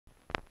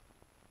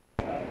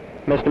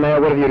Mr. Mayor,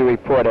 what have you to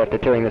report after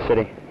touring the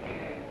city?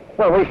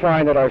 Well, we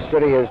find that our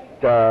city is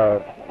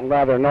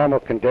rather normal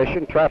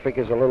condition. Traffic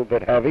is a little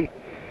bit heavy,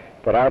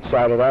 but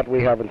outside of that,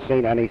 we haven't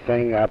seen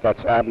anything that's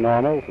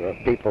abnormal.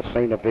 People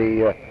seem to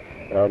be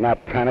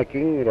not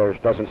panicking. There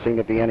doesn't seem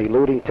to be any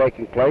looting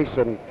taking place,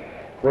 and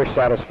we're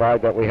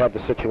satisfied that we have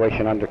the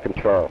situation under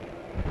control.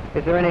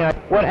 Is there any,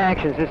 what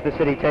actions is the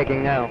city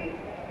taking now?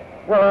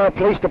 Well, our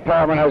police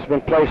department has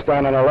been placed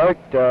on an alert,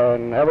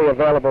 and every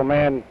available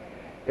man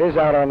is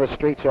out on the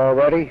streets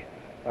already.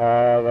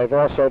 They've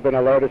also been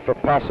alerted for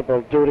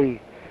possible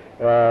duty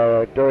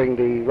during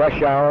the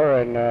rush hour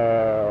and,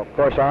 of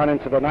course, on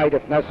into the night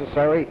if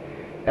necessary.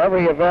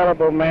 Every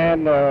available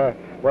man,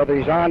 whether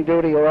he's on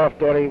duty or off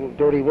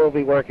duty, will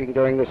be working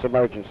during this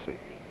emergency.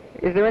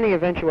 Is there any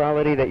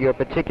eventuality that you're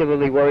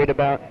particularly worried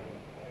about?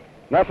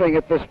 Nothing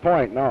at this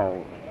point,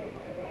 no.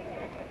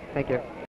 Thank you.